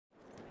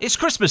It's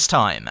Christmas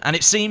time, and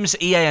it seems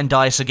EA and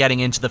DICE are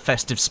getting into the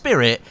festive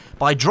spirit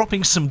by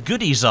dropping some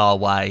goodies our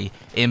way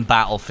in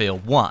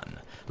Battlefield 1.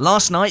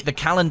 Last night, the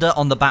calendar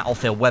on the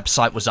Battlefield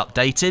website was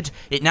updated.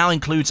 It now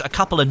includes a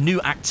couple of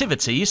new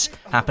activities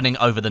happening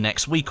over the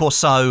next week or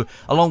so,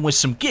 along with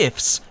some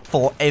gifts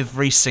for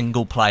every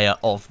single player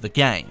of the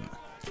game.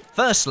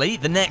 Firstly,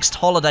 the next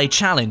holiday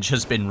challenge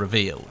has been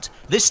revealed,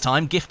 this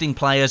time gifting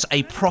players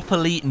a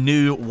properly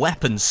new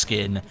weapon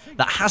skin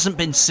that hasn't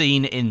been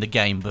seen in the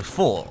game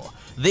before.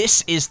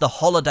 This is the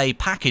holiday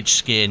package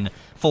skin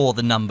for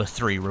the No.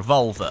 3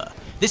 revolver.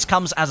 This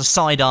comes as a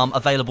sidearm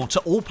available to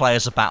all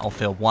players of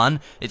Battlefield 1,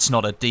 it's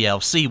not a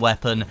DLC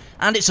weapon,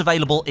 and it's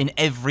available in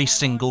every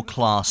single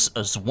class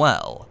as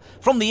well.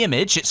 From the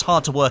image, it's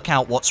hard to work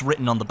out what's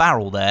written on the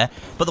barrel there,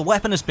 but the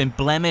weapon has been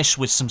blemished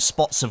with some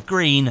spots of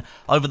green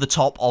over the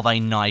top of a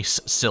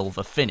nice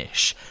silver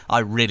finish. I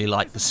really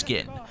like the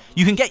skin.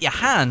 You can get your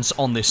hands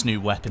on this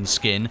new weapon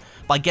skin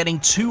by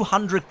getting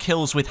 200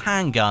 kills with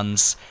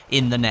handguns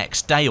in the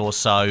next day or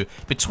so,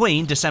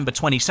 between December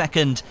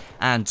 22nd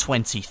and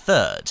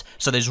 23rd,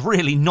 so there's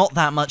really not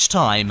that much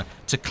time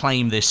to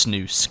claim this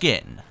new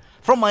skin.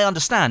 From my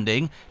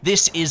understanding,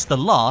 this is the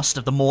last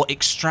of the more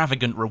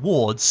extravagant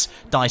rewards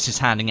DICE is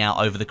handing out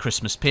over the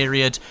Christmas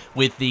period,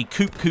 with the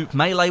Coop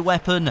melee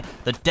weapon,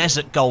 the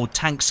Desert Gold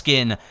tank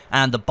skin,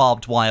 and the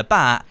barbed wire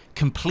bat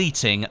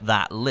completing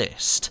that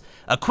list.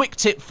 A quick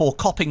tip for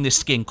copping this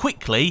skin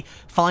quickly: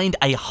 find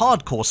a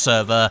hardcore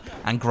server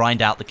and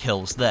grind out the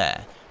kills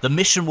there. The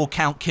mission will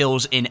count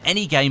kills in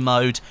any game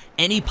mode,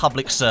 any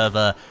public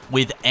server,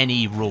 with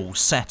any rule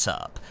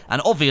setup.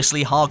 And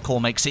obviously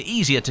hardcore makes it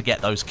easier to get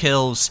those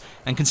kills,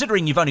 and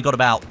considering you've only got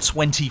about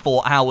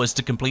 24 hours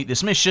to complete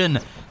this mission,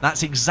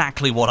 that's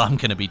exactly what I'm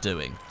going to be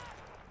doing.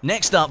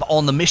 Next up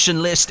on the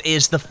mission list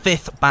is the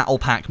 5th Battle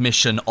Pack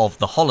mission of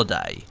the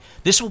holiday.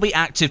 This will be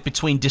active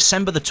between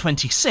December the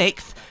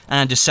 26th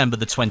and December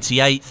the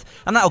 28th,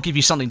 and that'll give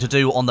you something to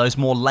do on those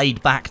more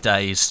laid-back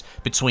days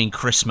between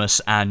Christmas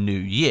and New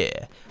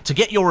Year. To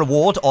get your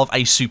reward of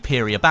a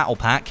superior battle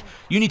pack,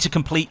 you need to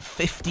complete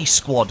 50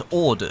 squad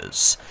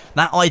orders.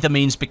 That either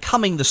means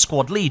becoming the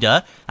squad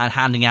leader and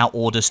handing out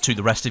orders to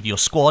the rest of your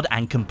squad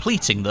and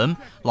completing them,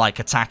 like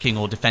attacking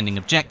or defending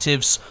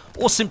objectives,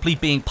 or simply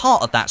being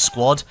part of that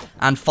squad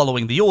and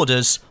following the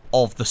orders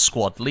of the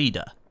squad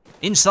leader.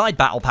 Inside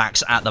Battle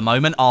Packs at the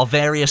moment are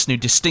various new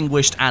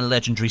distinguished and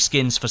legendary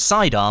skins for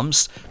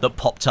sidearms that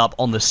popped up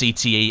on the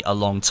CTE a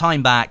long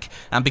time back,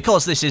 and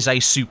because this is a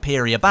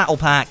superior battle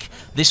pack,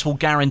 this will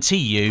guarantee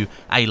you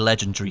a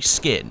legendary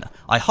skin.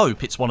 I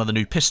hope it's one of the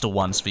new pistol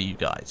ones for you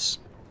guys.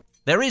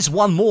 There is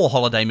one more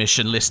holiday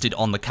mission listed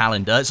on the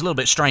calendar. It's a little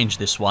bit strange,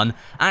 this one.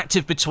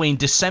 Active between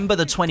December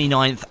the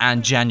 29th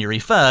and January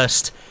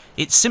 1st.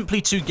 It's simply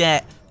to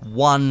get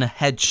one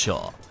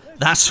headshot.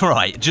 That's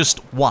right, just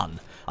one.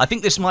 I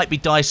think this might be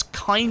DICE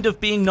kind of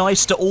being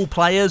nice to all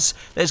players.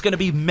 There's going to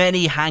be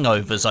many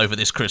hangovers over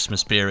this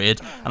Christmas period,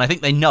 and I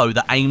think they know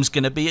that aim's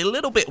going to be a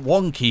little bit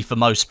wonky for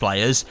most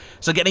players,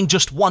 so getting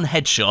just one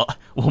headshot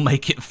will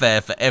make it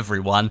fair for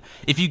everyone.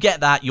 If you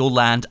get that, you'll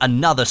land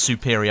another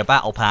superior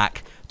battle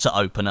pack to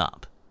open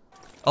up.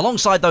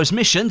 Alongside those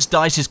missions,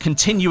 DICE is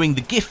continuing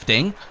the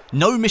gifting.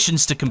 No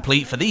missions to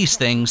complete for these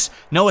things,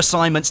 no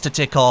assignments to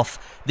tick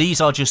off. These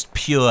are just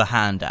pure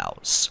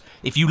handouts.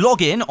 If you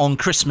log in on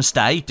Christmas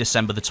Day,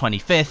 December the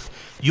 25th,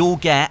 you'll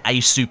get a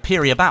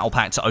superior battle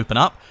pack to open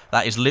up.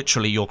 That is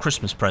literally your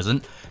Christmas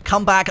present.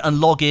 Come back and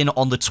log in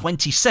on the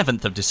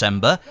 27th of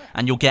December,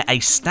 and you'll get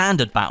a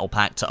standard battle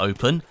pack to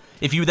open.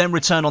 If you then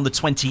return on the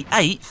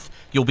 28th,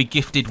 you'll be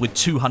gifted with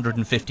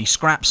 250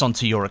 scraps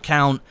onto your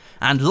account.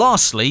 And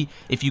lastly,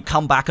 if you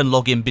come back and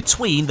log in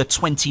between the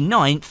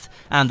 29th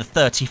and the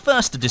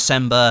 31st of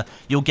December,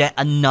 you'll get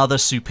another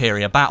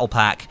superior battle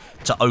pack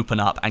to open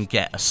up and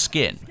get a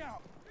skin.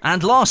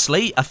 And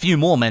lastly, a few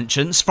more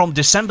mentions. From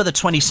December the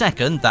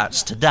 22nd,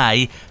 that's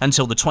today,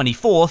 until the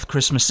 24th,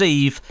 Christmas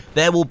Eve,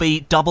 there will be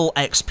double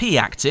XP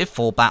active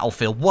for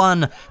Battlefield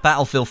 1,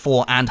 Battlefield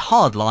 4 and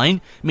Hardline,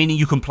 meaning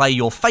you can play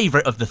your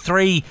favourite of the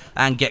three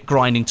and get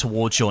grinding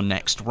towards your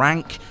next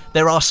rank.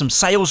 There are some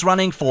sales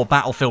running for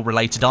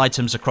Battlefield-related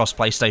items across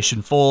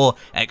PlayStation 4,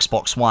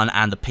 Xbox One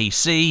and the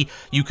PC.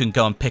 You can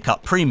go and pick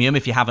up Premium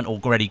if you haven't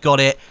already got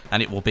it,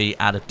 and it will be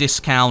at a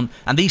discount.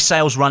 And these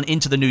sales run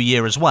into the new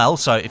year as well,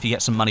 so if you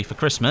get some money for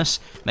Christmas,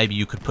 maybe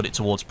you could put it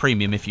towards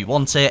Premium if you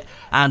want it.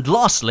 And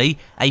lastly,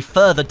 a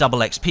further double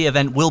XP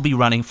event will be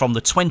running from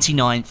the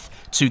 29th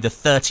to the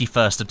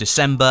 31st of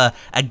December,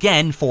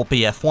 again for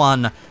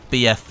BF1,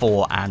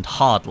 BF4 and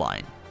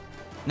Hardline.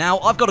 Now,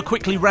 I've got to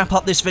quickly wrap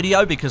up this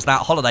video because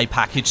that holiday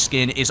package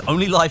skin is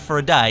only live for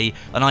a day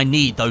and I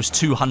need those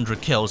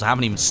 200 kills. I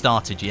haven't even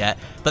started yet.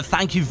 But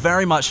thank you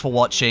very much for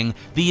watching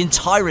the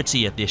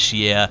entirety of this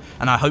year,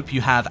 and I hope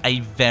you have a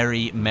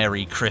very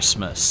Merry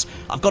Christmas.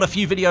 I've got a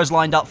few videos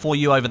lined up for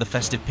you over the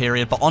festive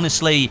period, but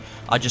honestly,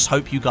 I just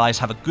hope you guys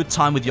have a good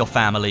time with your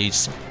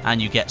families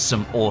and you get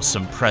some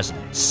awesome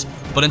presents.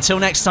 But until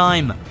next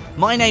time,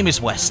 my name is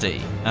Westie,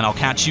 and I'll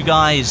catch you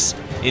guys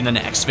in the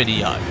next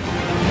video.